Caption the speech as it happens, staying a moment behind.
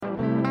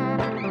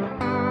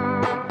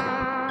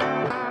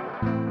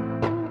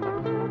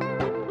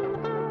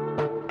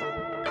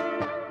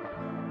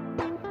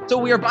So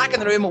we are back in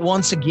the room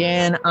once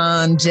again,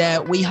 and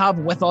we have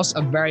with us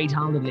a very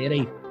talented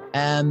lady.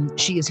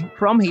 She is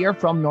from here,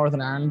 from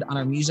Northern Ireland, and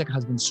her music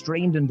has been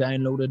streamed and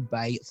downloaded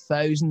by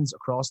thousands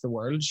across the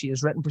world. She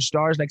has written for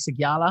stars like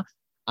Sigala,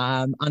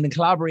 and in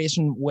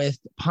collaboration with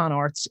Pan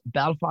Arts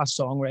Belfast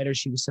songwriters,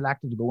 she was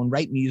selected to go and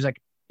write music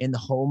in the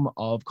home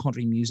of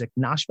country music,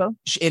 Nashville.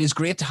 It is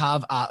great to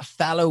have a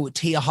fellow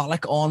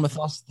Teaholic on with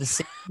us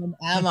this evening.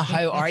 Emma,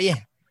 how are you?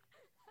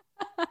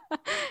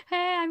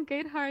 Hey, I'm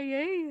good. How are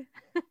you?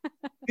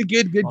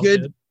 Good.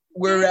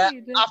 We're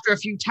after a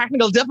few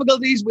technical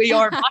difficulties, we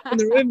are back in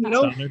the room, you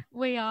know.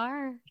 We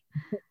are.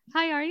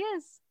 How are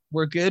you?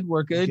 We're good.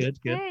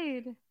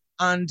 Good.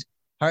 And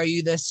how are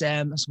you this,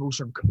 I suppose,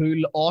 sort of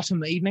cool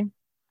autumn evening?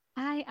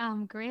 I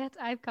am great.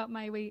 I've got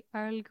my wee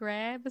Earl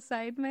Grey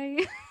beside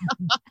me.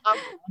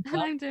 And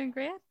I'm doing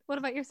great. What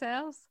about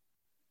yourselves?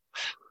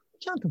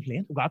 Can't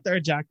complain. We got there,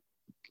 Jack.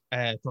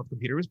 Thought the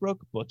computer was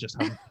broke, but just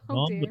haven't.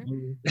 Oh, dear.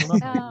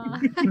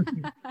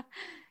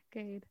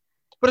 Good.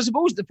 But I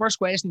suppose the first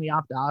question we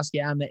have to ask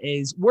you, Emma,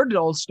 is where did it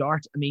all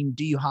start? I mean,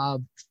 do you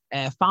have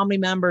family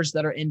members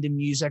that are into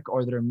music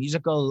or that are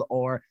musical,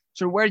 or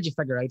so where did you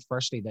figure out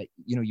firstly that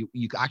you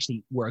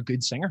actually were a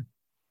good singer?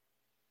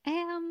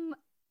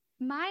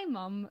 My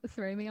mum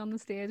threw me on the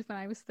stage when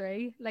I was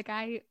 3.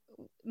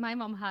 My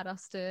mum had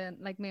us doing,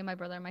 like, me and my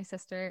brother and my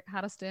sister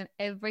had us doing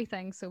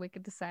everything so we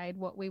could decide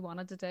what we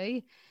wanted to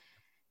do.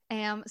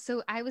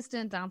 So I was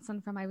doing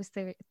dancing from I was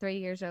 3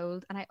 years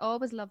old, and I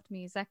always loved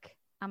music.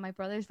 And my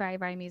brother's very,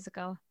 very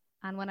musical.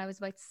 And when I was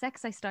about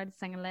 6, I started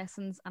singing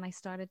lessons and I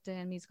started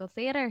doing musical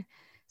theatre.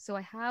 So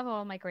I have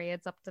all my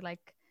grades up to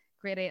like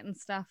grade 8 and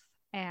stuff.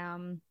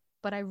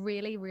 But I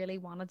really, really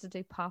wanted to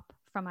do pop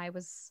from I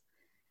was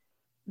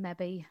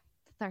maybe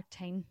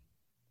 13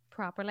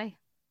 properly.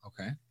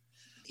 Okay.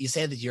 You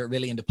said that you're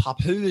really into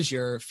pop. Who is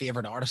your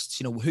favourite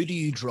artist? Who do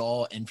you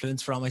draw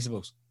influence from, I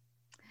suppose?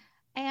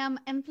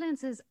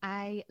 Influences,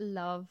 I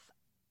love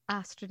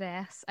Astrid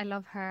S. I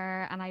love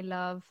her, and I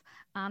love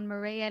Anne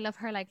Marie. I love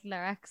her like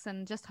lyrics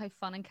and just how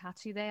fun and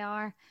catchy they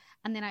are.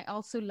 And then I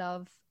also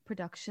love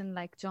production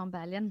like John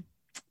Bellion.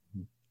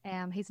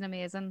 He's an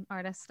amazing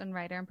artist and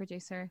writer and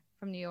producer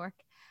from New York.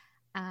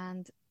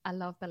 And I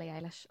love Billie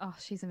Eilish. Oh,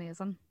 she's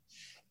amazing.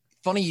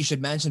 Funny you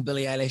should mention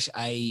Billie Eilish.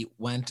 I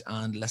went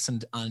and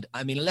listened, and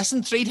I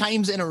listened 3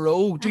 times in a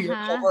row to your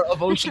cover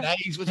of Ocean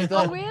Eyes, which I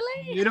thought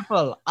really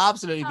beautiful,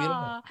 absolutely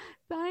beautiful.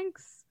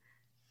 Thanks.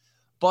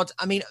 But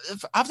I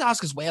have to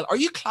ask as well, are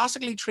you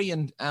classically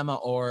trained, Emma,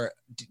 or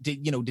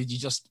did you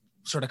just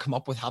sort of come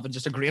up with having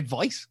just a great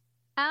voice?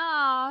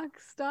 Oh,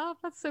 stop.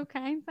 That's so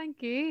kind.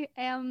 Thank you.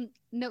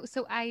 No,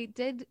 so I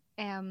did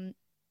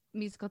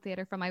musical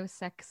theatre from I was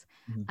 6,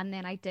 and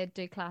then I did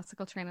do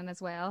classical training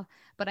as well,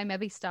 but I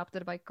maybe stopped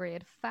at about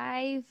grade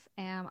 5.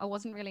 I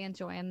wasn't really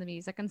enjoying the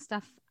music and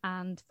stuff,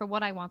 and for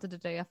what I wanted to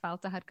do, I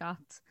felt I had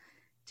got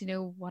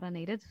what I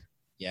needed.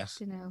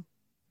 Yes.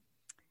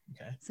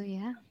 Okay. So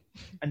yeah.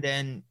 And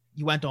then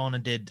you went on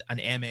and did an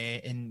MA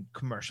in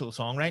commercial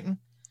songwriting.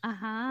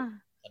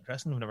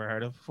 Interesting. I've never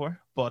heard of before.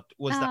 But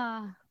was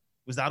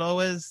that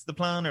always the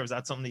plan, or was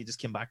that something that you just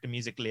came back to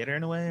music later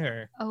in a way?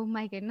 Or oh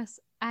my goodness,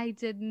 I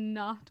did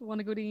not want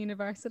to go to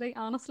university.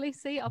 Honestly,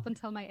 see, up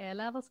until my A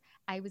levels,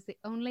 I was the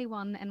only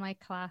one in my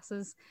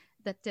classes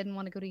that didn't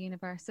want to go to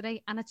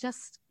university, and it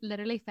just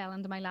literally fell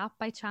into my lap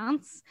by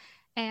chance.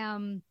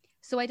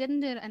 So I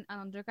didn't do it in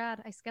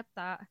undergrad. I skipped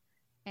that,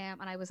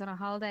 and I was on a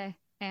holiday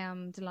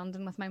to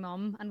London with my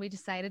mum, and we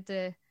decided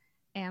to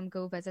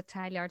go visit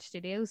Tile Yard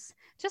Studios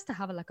just to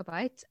have a look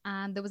about.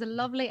 And there was a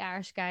lovely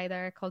Irish guy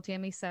there called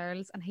Jamie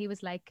Searles, and he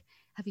was like,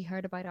 have you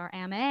heard about our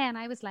MA? And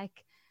I was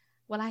like,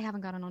 well, I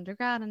haven't got an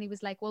undergrad. And he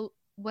was like, well,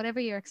 whatever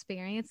your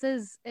experience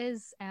is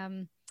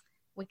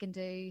we can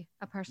do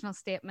a personal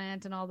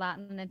statement and all that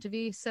in an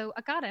interview. So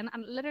I got in,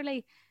 and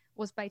literally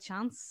was by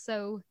chance.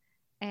 So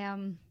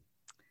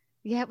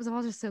it was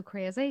all just so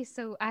crazy.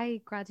 So I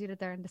graduated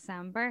there in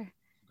December.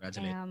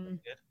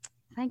 Congratulations.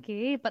 Thank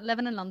you. But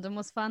living in London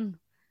was fun.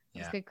 It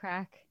was good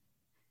crack.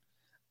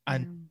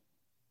 And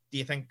do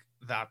you think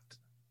that,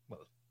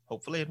 well,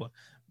 hopefully it will,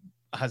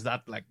 has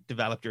that like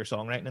developed your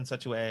songwriting in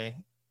such a way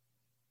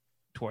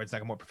towards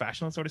like a more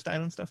professional sort of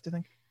style and stuff, do you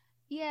think?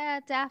 Yeah,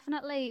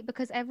 definitely.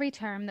 Because every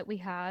term that we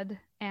had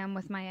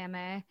with my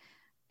MA,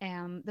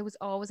 there was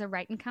always a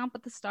writing camp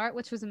at the start,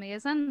 which was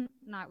amazing.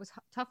 Now, it was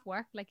tough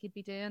work. Like, you'd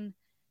be doing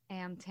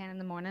 10 in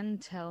the morning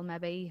till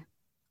maybe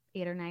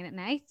 8 or 9 at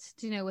night,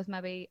 with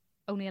maybe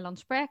only a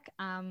lunch break.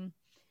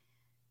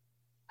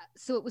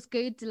 So it was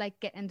good to like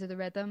get into the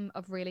rhythm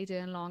of really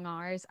doing long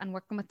hours and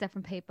working with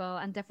different people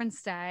and different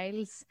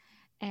styles.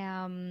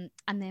 And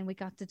then we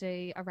got to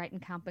do a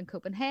writing camp in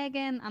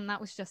Copenhagen, and that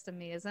was just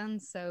amazing.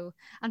 So,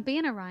 and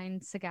being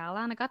around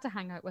Sigala, and I got to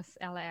hang out with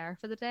Ella Eyre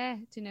for the day,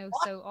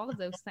 so all of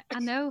those things, I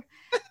know,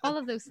 all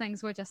of those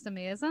things were just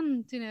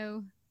amazing,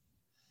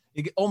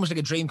 Almost like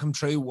a dream come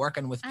true,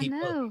 working with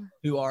people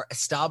who are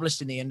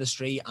established in the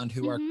industry and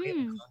who are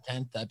creating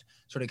content that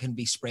sort of can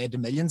be spread to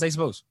millions, I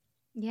suppose.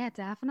 Yeah,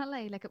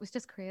 definitely. Like, it was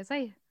just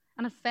crazy.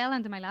 and it fell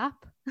into my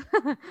lap.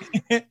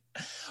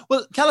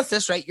 Well, tell us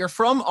this, right? You're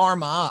from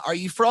Armagh. Are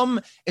you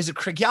from, is it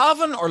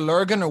Craigavon or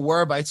Lurgan, or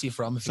whereabouts are you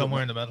from?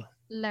 Somewhere in the middle.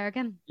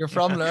 Lurgan. You're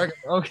from Lurgan.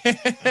 Okay.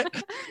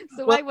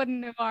 So well, I wouldn't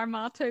know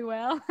Armagh too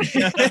well.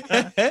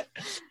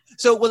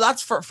 So, well,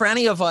 that's for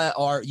any of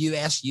our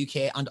US,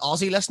 UK and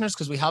Aussie listeners,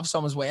 because we have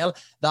some as well,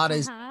 that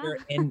is here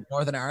in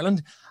Northern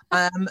Ireland.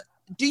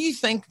 Do you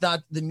think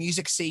that the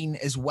music scene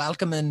is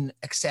welcoming,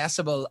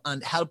 accessible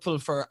and helpful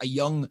for a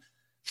young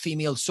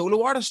female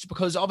solo artist?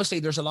 Because obviously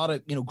there's a lot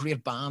of, you know,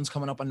 great bands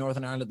coming up in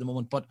Northern Ireland at the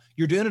moment, but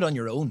you're doing it on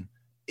your own.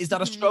 Is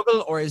that a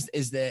struggle, or is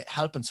the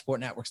help and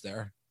support networks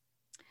there?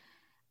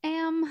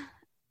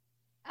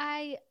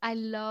 I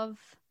love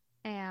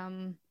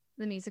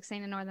the music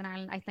scene in Northern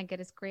Ireland. I think it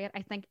is great.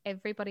 I think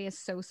everybody is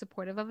so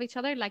supportive of each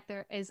other. Like,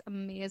 there is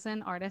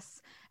amazing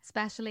artists,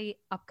 especially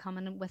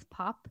upcoming with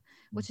pop,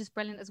 which is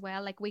brilliant as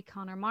well. Like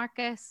Connor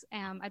Marcus,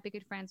 I'd be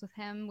good friends with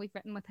him. We've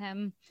written with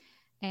him,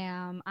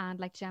 and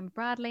like Gemma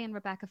Bradley and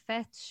Rebecca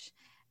Fitch.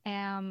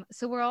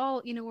 So we're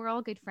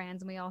all good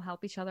friends and we all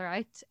help each other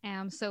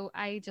out. So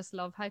I just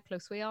love how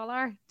close we all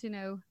are. Do you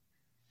know?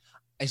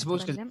 I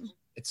suppose because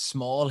it's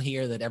small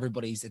here that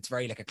it's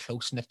very like a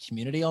close-knit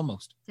community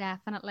almost.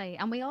 Definitely.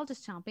 And we all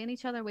just champion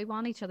each other. We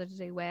want each other to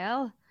do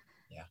well.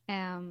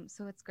 Yeah.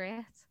 So it's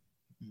great.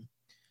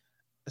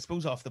 I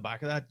suppose off the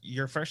back of that,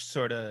 your first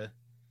sort of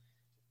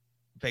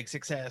big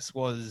success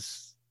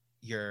was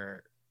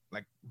your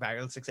like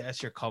viral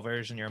success, your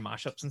covers and your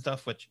mashups and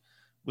stuff, which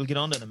we'll get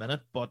on to in a minute,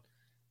 but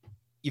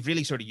you've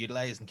really sort of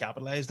utilized and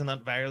capitalized on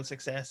that viral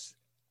success,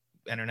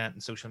 internet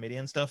and social media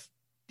and stuff.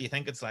 Do you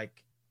think it's a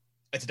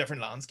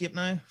different landscape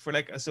now for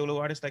like a solo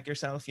artist like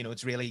yourself? You know,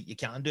 it's really, you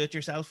can do it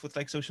yourself with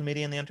like social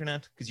media and the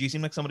internet, because you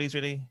seem like somebody who's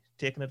really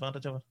taking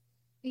advantage of it.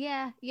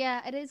 Yeah,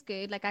 it is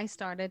good. Like, I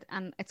started,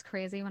 and it's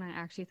crazy when I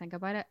actually think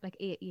about it, like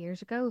 8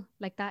 years ago.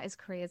 Like, that is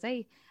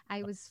crazy.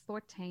 I was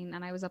 14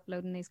 and I was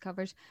uploading these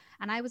covers,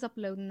 and I was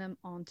uploading them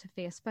onto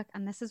Facebook,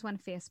 and this is when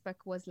Facebook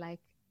was like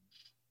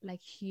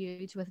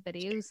huge with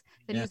videos.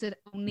 Videos that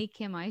only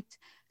came out,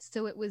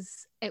 so it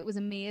was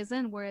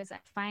amazing. Whereas I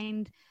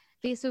find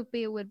Facebook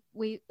would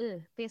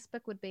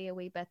be a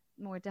wee bit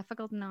more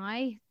difficult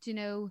now, do you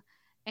know?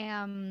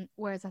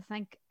 Whereas I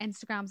think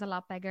Instagram's a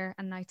lot bigger,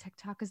 and now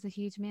TikTok is the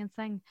huge main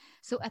thing.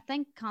 So I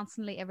think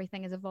constantly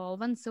everything is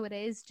evolving. So it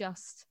is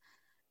just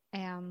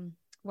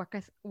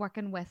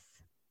working with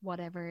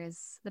whatever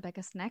is the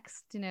biggest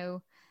next, you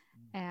know.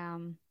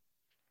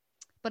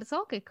 But it's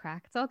all good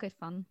crack. It's all good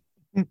fun.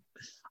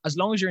 As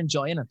long as you're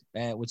enjoying it,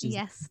 which is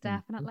yes,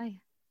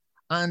 definitely.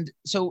 And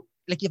so,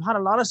 like, you've had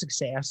a lot of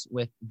success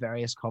with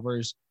various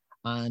covers,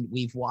 and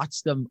we've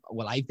watched them.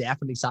 Well, I've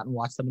definitely sat and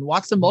watched them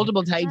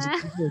multiple times.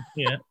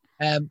 Yeah.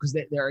 Because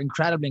they're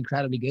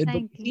incredibly good.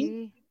 Thank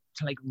you.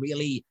 To like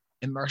really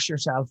immerse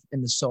yourself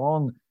in the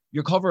song.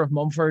 Your cover of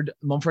Mumford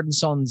and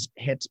Sons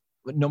hit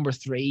number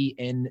 3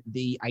 in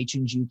the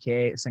iTunes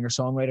UK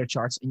singer-songwriter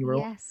charts, and you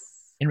were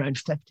in round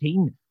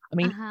 15. I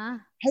mean, how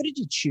did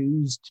you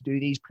choose to do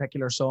these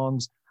particular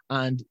songs?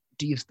 And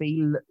do you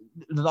feel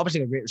there's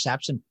obviously a great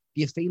reception?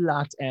 Do you feel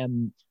that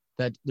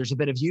that there's a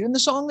bit of you in the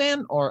song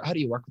then, or how do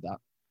you work with that?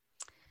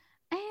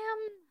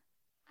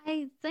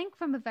 I think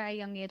from a very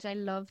young age, I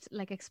loved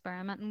like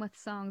experimenting with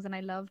songs, and I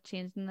loved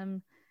changing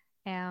them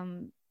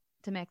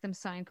to make them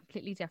sound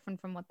completely different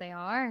from what they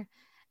are.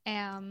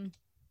 Yeah,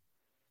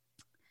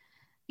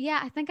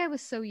 I think I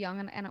was so young,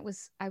 and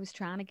I was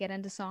trying to get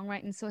into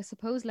songwriting. So I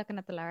suppose looking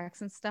at the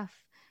lyrics and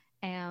stuff,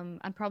 and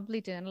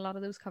probably doing a lot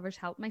of those covers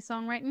helped my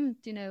songwriting,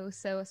 you know.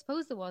 So I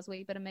suppose there was a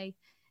wee bit of me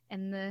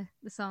in the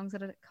songs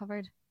that I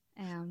covered.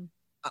 And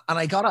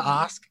I gotta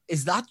ask,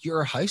 is that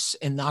your house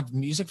in that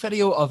music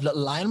video of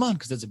Little Lion Man?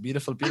 Because it's a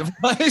beautiful, beautiful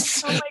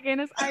house. Oh my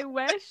goodness, I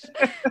wish.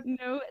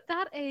 No,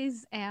 that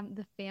is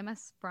the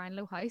famous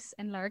Brownlow house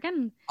in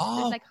Lurgan.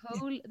 Oh,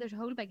 there's a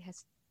whole big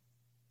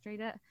history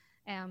to it.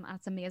 And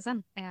it's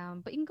amazing.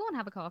 But you can go and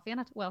have a coffee in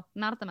it. Well,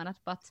 not at the minute,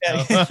 but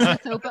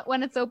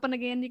when it's open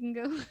again, you can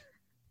go.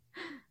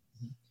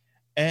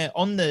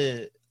 On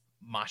the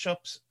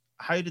mashups,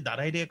 how did that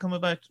idea come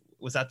about?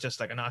 Was that just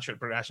like a natural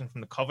progression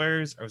from the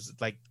covers, or was it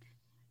like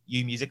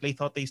you musically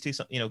thought these two,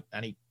 you know,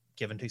 any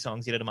given two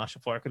songs you did a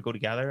mashup for could go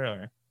together?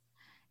 Or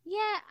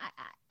yeah,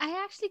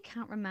 I actually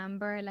can't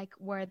remember like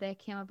where they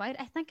came about.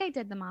 I think I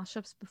did the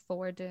mashups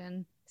before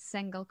doing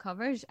single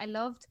covers. I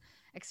loved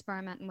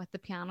experimenting with the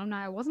piano.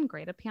 Now, I wasn't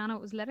great at piano.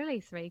 It was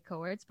literally 3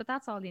 chords, but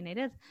that's all you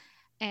needed.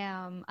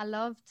 I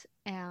loved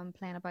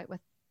playing about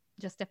with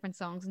just different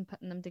songs and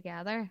putting them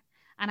together.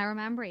 And I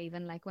remember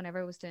even like whenever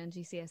I was doing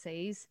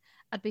GCSEs,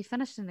 I'd be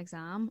finished an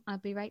exam,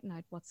 I'd be writing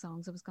out what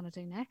songs I was going to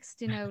do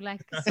next, you know,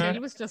 like school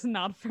was just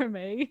not for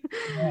me.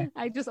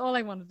 All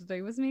I wanted to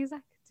do was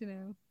music, you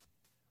know.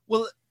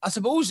 Well, I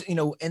suppose, you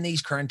know, in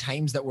these current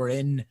times that we're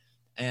in,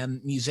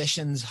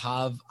 musicians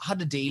have had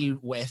to deal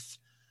with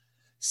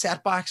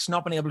setbacks,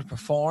 not being able to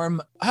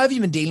perform. How have you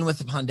been dealing with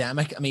the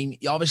pandemic? I mean,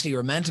 you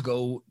were meant to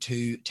go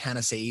to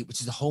Tennessee, which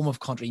is the home of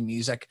country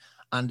music,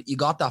 and you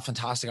got that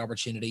fantastic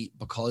opportunity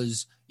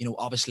because, you know,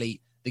 obviously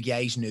the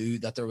guys knew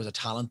that there was a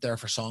talent there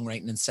for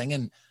songwriting and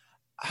singing.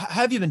 How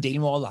have you been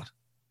dealing with all that?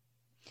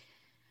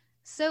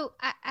 So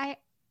I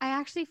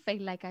actually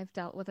feel like I've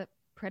dealt with it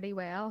pretty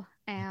well.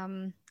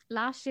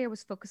 Last year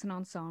was focusing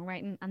on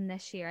songwriting, and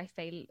this year I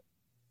feel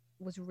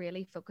was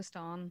really focused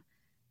on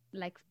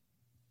like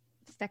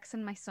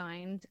fixing my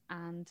sound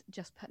and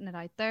just putting it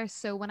out there.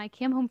 So when I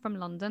came home from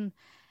London,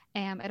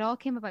 it all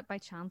came about by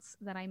chance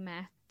that I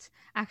met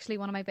actually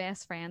one of my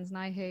best friends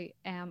now who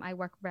I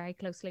work very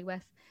closely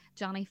with,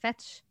 Johnny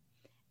Fitch.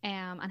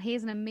 And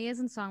he's an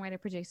amazing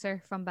songwriter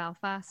producer from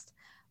Belfast.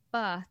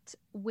 But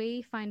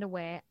we found a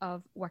way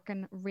of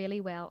working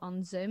really well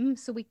on Zoom.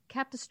 So we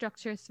kept a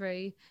structure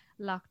through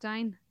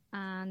lockdown,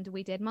 and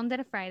we did Monday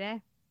to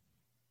Friday.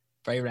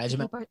 Very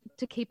regiment.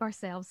 To keep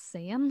ourselves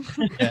sane.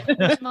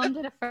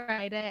 Monday to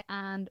Friday,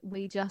 and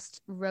we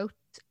just wrote,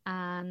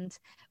 and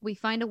we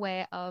found a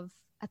way of,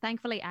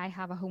 thankfully I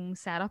have a home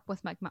setup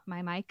with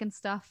my mic and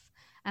stuff,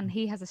 and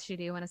he has a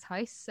studio in his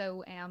house.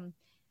 So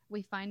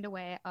we found a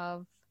way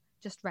of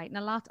just writing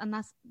a lot, and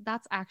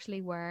that's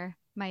actually where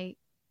my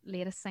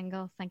latest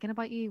single, Thinking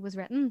About You, was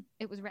written.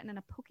 It was written in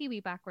a pokey wee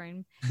back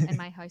room in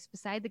my house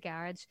beside the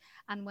garage,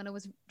 and when I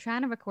was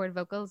trying to record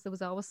vocals, there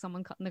was always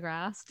someone cutting the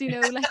grass,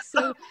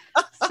 so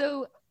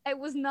it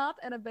was not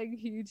in a big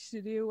huge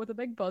studio with a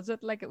big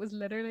budget. Like, it was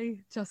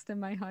literally just in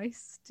my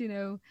house,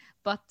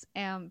 but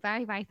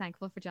very, very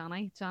thankful for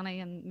Johnny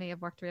and me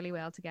have worked really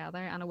well together,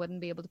 and I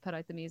wouldn't be able to put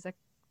out the music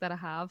that I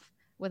have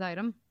without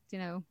him.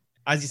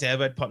 As you say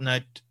about putting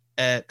out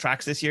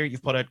tracks this year,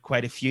 you've put out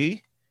quite a few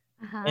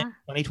in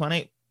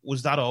 2020.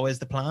 Was that always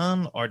the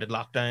plan, or did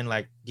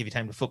lockdown give you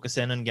time to focus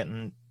in on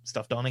getting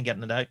stuff done and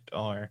getting it out?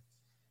 Or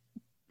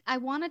I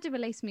wanted to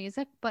release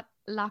music, but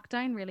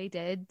lockdown really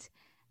did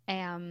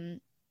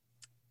put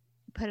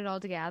it all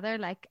together.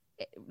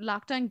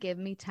 Lockdown gave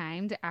me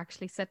time to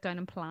actually sit down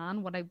and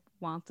plan what I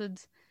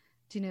wanted,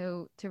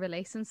 to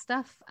release and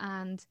stuff.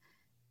 And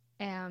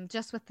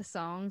just with the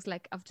songs,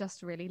 I've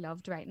just really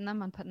loved writing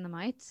them and putting them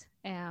out.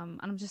 And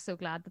I'm just so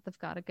glad that they've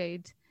got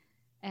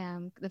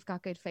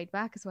good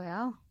feedback as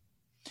well.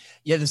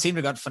 Yeah, they seem to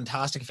have got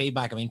fantastic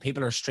feedback. I mean,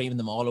 people are streaming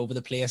them all over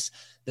the place.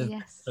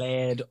 They've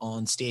played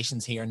on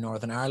stations here in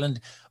Northern Ireland.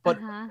 But,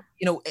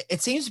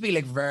 it seems to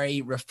be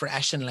very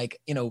refreshing,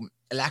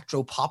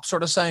 electro pop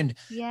sort of sound.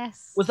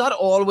 Yes. Was that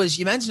always,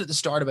 you mentioned at the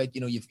start about,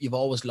 you've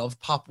always loved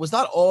pop. Was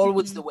that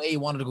always the way you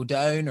wanted to go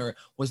down? Or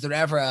was there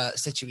ever a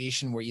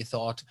situation where you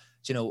thought,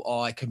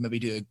 I could maybe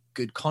do a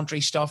good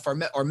country stuff,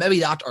 or maybe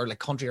that, or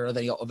country or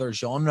any other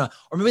genre,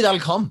 or maybe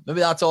that'll come. Maybe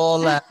that's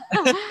all.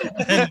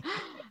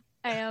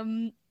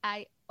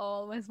 I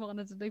always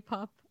wanted to do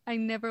pop. I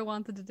never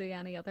wanted to do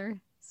any other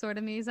sort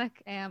of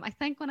music. I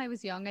think when I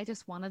was young, I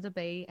just wanted to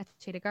be a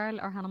Cheetah Girl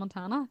or Hannah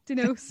Montana,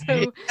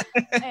 So,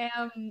 I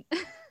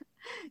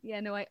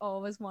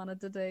always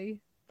wanted to do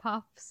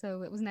pop.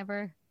 So it was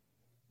never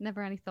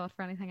any thought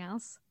for anything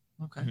else.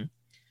 Okay. Mm-hmm.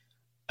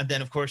 And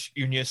then, of course,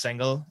 your new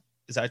single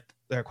is out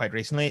there quite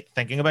recently,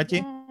 Thinking About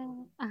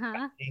You.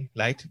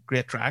 Light,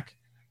 great track.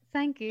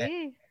 Thank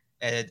you.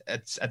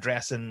 It's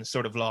addressing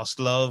sort of lost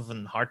love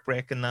and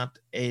heartbreak, and that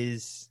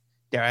is,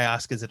 dare I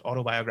ask, is it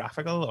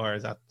autobiographical, or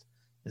is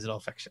it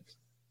all fiction?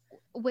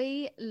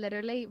 We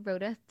literally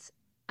wrote it,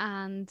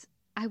 and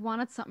I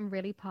wanted something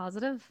really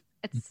positive.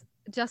 It's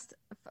just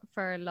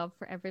for love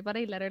for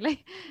everybody,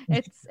 literally.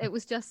 It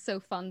was just so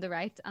fun to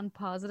write and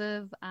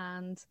positive,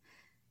 and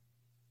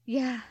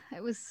yeah,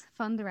 it was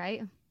fun to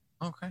write.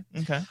 Okay.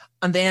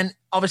 And then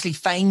obviously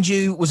Find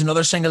You was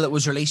another single that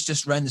was released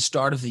just around the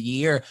start of the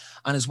year.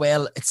 And as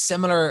well, it's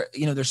similar,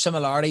 there's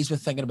similarities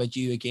with Thinking About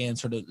You again,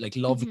 sort of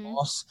love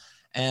loss.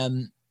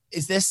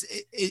 Is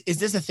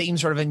this a theme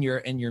sort of in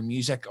your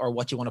music, or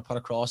what you want to put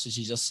across, as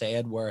you just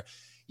said, where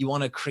you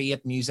want to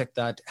create music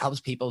that helps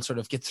people sort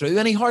of get through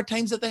any hard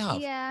times that they have?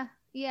 Yeah.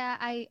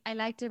 I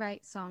like to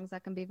write songs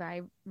that can be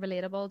very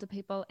relatable to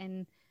people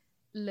in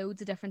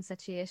loads of different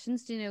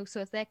situations,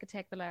 so if they could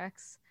take the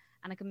lyrics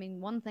and it can mean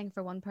one thing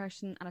for one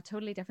person and a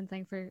totally different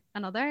thing for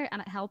another,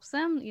 and it helps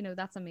them,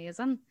 that's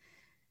amazing.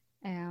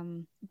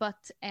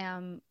 But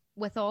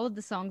with all of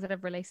the songs that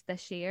I've released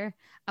this year,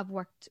 I've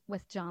worked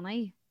with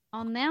Johnny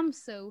on them.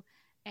 So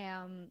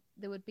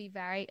they would be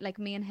very,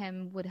 me and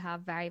him would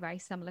have very, very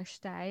similar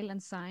style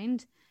and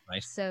sound.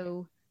 Nice.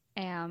 So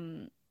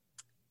I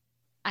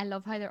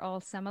love how they're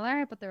all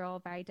similar, but they're all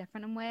very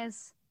different in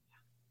ways.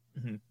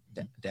 Mm-hmm.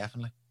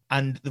 Definitely.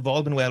 And they've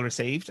all been well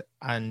received,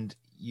 and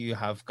you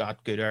have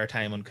got good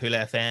airtime on Cool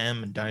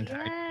FM and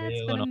Downtown. Yeah,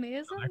 it's been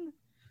amazing.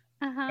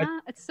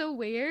 It's so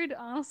weird,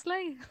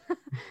 honestly.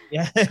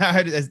 Yeah,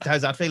 how does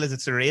that feel? Is it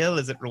surreal?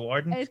 Is it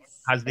rewarding?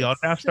 Has the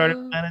autograph started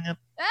planning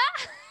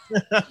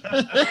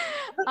it?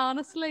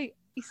 Honestly,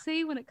 you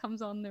see, when it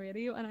comes on the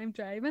radio and I'm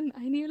driving,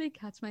 I nearly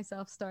catch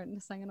myself starting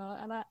to sing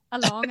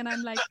along, and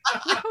I'm like,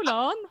 hold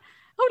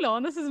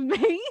on, this is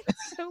me.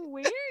 It's so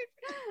weird.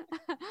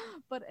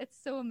 But it's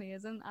so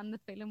amazing, and the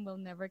feeling will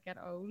never get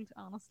old,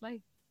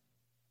 honestly.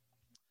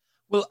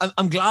 Well,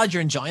 I'm glad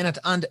you're enjoying it.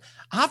 And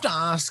I have to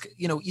ask,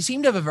 you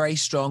seem to have a very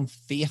strong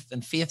faith,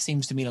 and faith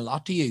seems to mean a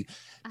lot to you.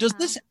 Does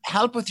this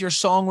help with your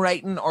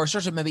songwriting, or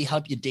sort of maybe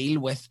help you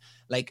deal with,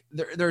 like,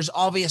 there's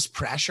obvious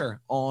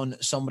pressure on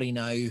somebody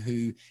now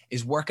who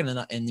is working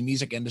in the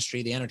music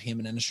industry, the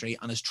entertainment industry,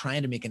 and is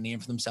trying to make a name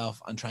for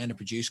themselves and trying to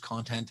produce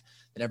content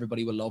that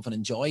everybody will love and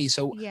enjoy.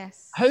 So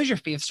yes, how's your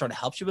faith sort of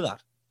helped you with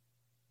that?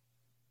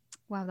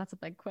 Wow, that's a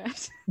big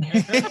question.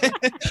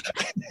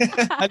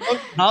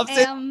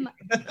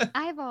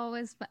 I've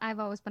always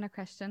been a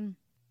Christian.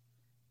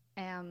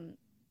 The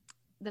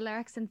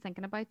lyrics in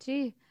Thinking About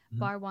You,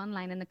 bar one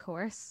line in the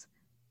chorus,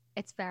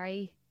 it's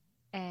very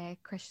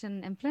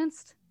Christian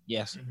influenced.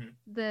 Yes.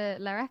 The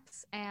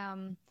lyrics.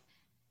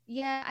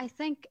 I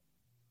think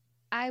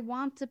I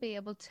want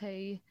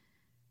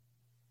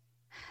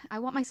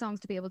my songs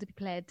to be able to be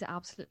played to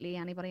absolutely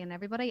anybody and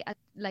everybody.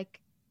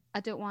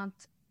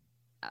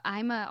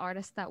 I'm an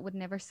artist that would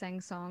never sing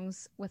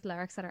songs with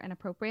lyrics that are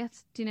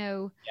inappropriate. Do you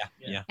know?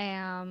 Yeah.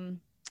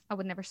 I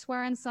would never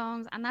swear in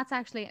songs, and that's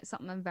actually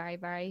something I'm very,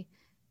 very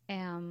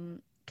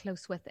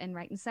close with in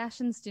writing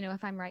sessions. Do you know,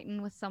 if I'm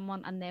writing with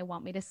someone and they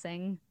want me to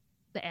sing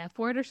the F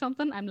word or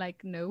something, I'm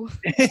like, no.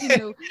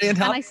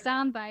 And I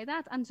stand by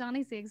that. And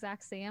Johnny's the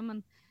exact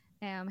same,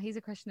 and he's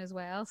a Christian as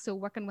well. So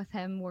working with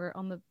him, we're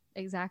on the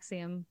exact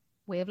same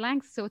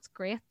wavelength. So it's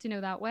great,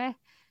 that way.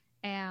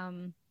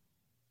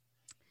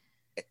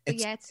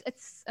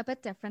 It's a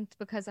bit different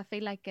because I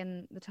feel like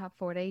in the top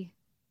 40,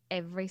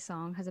 every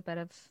song has a bit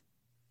of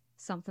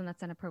something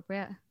that's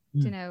inappropriate,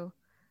 you know.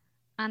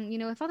 And,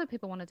 if other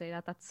people want to do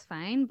that, that's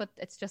fine. But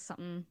it's just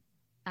something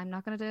I'm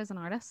not going to do as an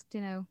artist,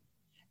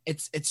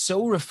 It's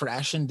so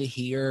refreshing to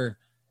hear,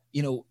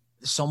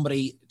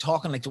 somebody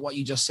talking like to what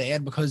you just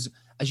said, because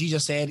as you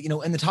just said,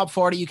 in the top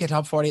 40, UK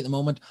top 40 at the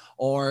moment,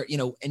 or,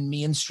 in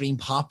mainstream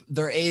pop,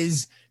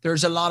 there's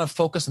a lot of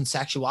focus on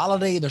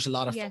sexuality. There's a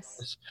lot of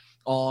focus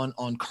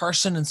on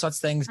cursing and such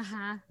things.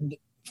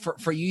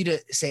 For you to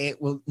say,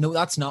 well, no,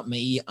 that's not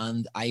me,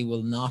 and I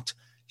will not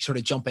sort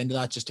of jump into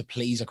that just to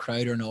please a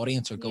crowd or an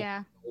audience or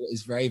go,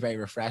 is very, very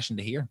refreshing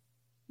to hear.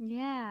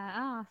 Yeah.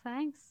 Oh,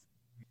 thanks.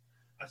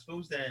 I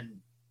suppose then,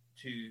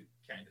 to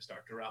kind of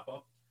start to wrap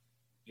up,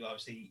 you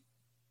obviously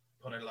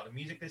put out a lot of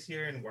music this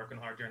year and working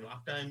hard during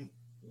lockdown.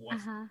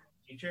 What's the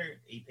future?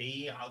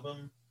 EP,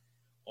 album,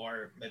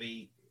 or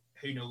maybe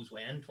who knows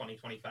when,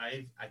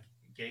 2025,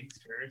 gigs,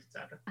 tours,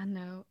 etc. I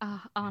know.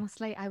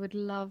 Honestly, I would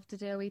love to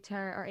do a wee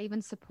tour or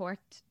even support,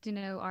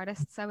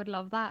 artists. I would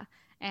love that.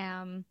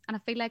 And I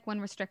feel like when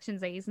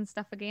restrictions ease and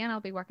stuff again, I'll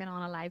be working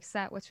on a live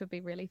set, which would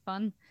be really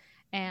fun.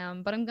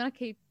 But I'm gonna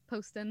keep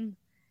posting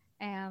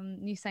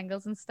new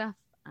singles and stuff,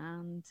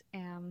 and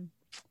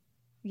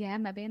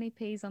maybe an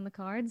EP's on the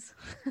cards.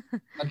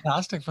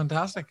 Fantastic.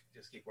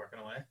 Just keep working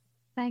away.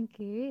 Thank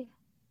you.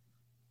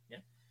 Yeah.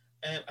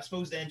 I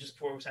suppose then, just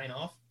before we sign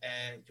off, do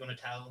you want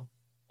to tell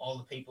all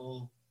the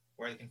people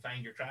where they can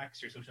find your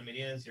tracks, your social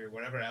medias, or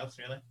whatever else,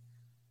 really?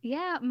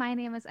 Yeah, my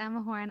name is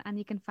Emma Horan, and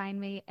you can find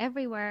me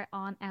everywhere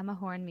on Emma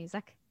Horan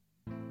Music.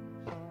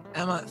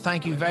 Emma,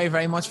 thank you very,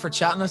 very much for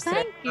chatting us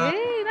today. Thank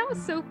you. That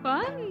was so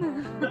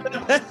fun.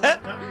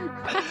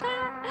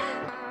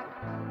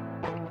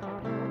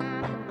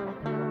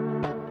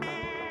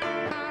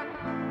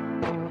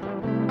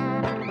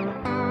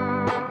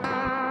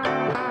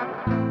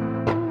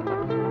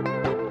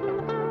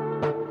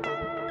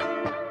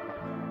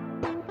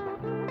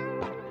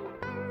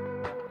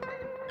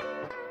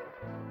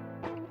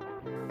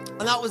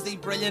 And that was the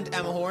brilliant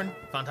Emma Horan.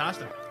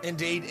 Fantastic.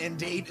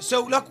 Indeed.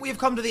 So, look, we've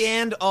come to the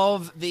end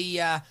of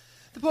the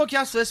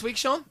podcast for this week,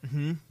 Sean.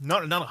 Mm-hmm.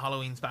 Not a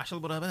Halloween special,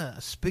 but a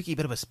bit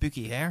of a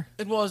spooky hair.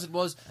 It was.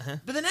 But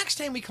the next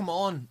time we come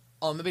on,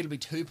 maybe it'll be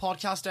 2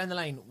 podcasts down the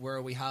line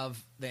where we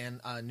have then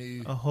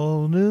a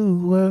whole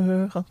new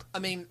world. I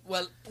mean,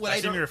 well, I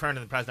assume you're referring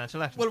to the presidential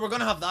election. Well, we're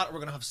going to have that. We're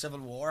going to have civil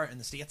war in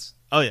the States.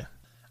 Oh, yeah.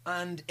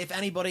 And if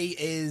anybody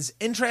is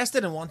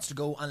interested and wants to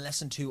go and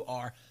listen to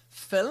our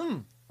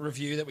film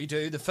review that we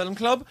do, the film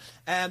club,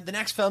 the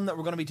next film that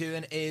we're going to be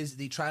doing is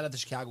The Trial of the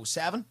Chicago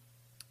 7,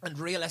 and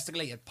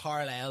realistically it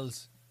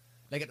parallels,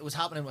 like, it was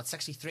happening,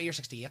 63 or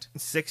 68?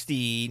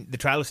 60, the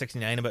trial was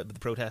 69, but the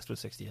protest was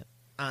 68.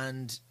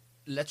 And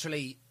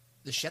literally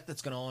the shit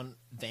that's going on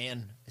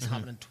then is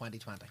happening in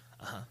 2020.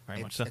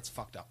 Very much so. It's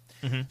fucked up.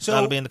 So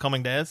that'll be in the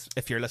coming days,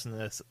 if you're listening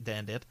to this day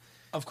and date.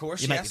 Of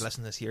course, you might be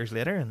listening to this years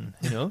later, and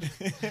who knows?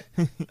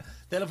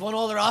 They'll have won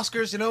all their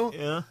Oscars,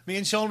 Yeah. Me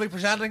and Sean will be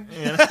presenting.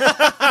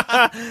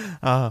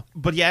 Yeah.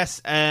 But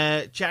yes,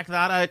 check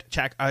that out.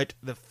 Check out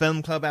the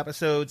Film Club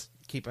episodes.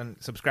 Keep and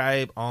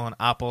subscribe on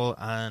Apple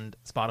and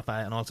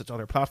Spotify and all such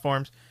other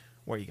platforms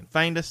where you can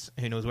find us.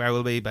 Who knows where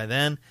we'll be by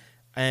then.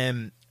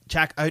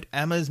 Check out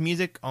Emma's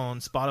music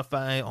on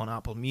Spotify, on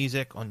Apple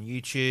Music, on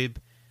YouTube.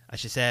 As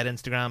she said,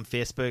 Instagram,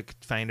 Facebook,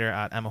 find her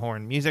at Emma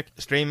Horan Music.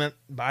 Stream it,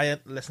 buy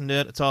it, listen to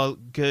it. It's all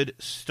good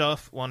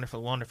stuff.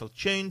 Wonderful, wonderful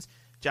tunes.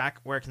 Jack,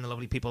 where can the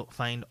lovely people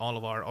find all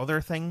of our other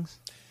things?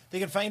 They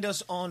can find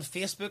us on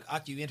Facebook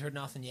at You Ain't Heard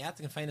Nothing Yet.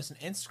 They can find us on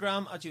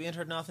Instagram at You Ain't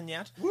Heard Nothing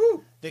Yet.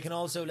 Woo! They can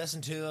also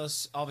listen to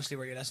us, obviously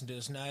where you're listening to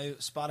us now,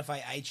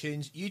 Spotify,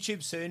 iTunes,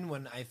 YouTube soon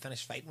when I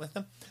finish fighting with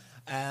them.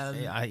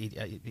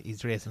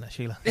 He's raising a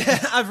Sheila.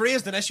 I've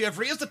raised an issue. I've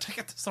raised a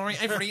ticket. Sorry,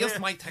 I've raised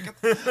my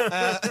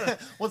ticket.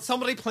 Would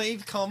somebody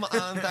please come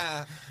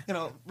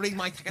and read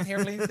my ticket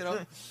here, please?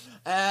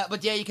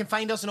 But yeah, you can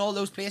find us in all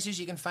those places.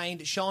 You can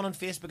find Sean on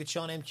Facebook at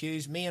Sean M.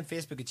 Hughes, me on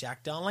Facebook at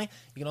Jack Donnelly.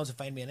 You can also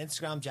find me on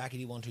Instagram,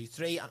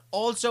 JackieD123. And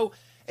also,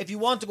 if you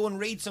want to go and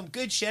read some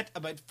good shit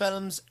about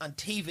films and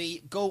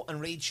TV, go and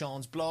read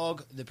Sean's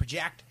blog, The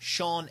Project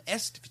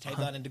Seanist. If you type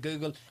that into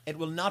Google, it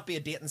will not be a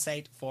dating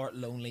site for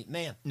lonely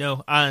men.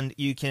 No, and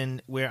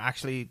we're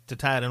actually, to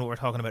tie it in what we were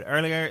talking about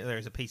earlier,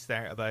 there's a piece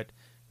there about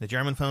the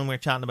German film we were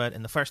chatting about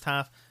in the first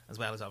half, as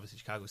well as obviously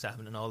Chicago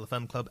 7 and all the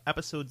Film Club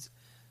episodes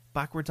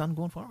backwards and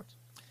going forwards.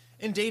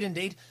 Indeed,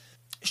 indeed.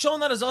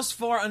 Sean, that is us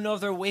for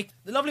another week.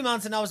 The lovely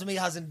man sitting opposite me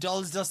has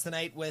indulged us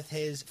tonight with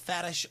his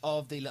fetish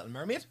of the Little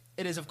Mermaid.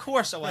 It is, of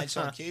course, a wild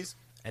Sean Hughes.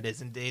 It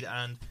is indeed,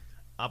 and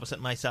opposite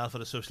myself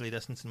at a socially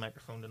distanced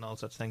microphone and all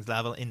such things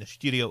level in the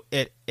studio,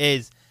 it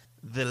is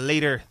the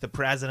leader, the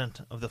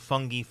president of the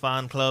Fungi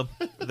fan club,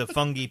 the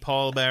Fungi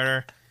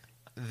pallbearer,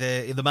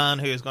 the man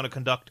who is going to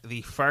conduct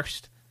the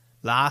first,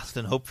 last,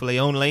 and hopefully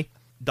only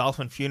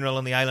dolphin funeral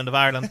on the island of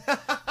Ireland.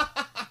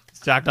 It's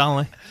Jack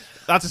Donnelly.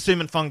 That's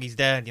assuming Fungi's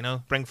dead,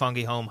 Bring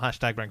Fungi home.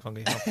 Hashtag bring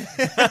Fungi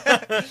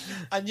home.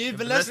 And you've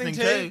been listening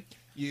to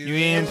You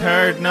Ain't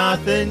Heard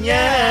Nothing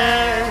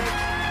Yet.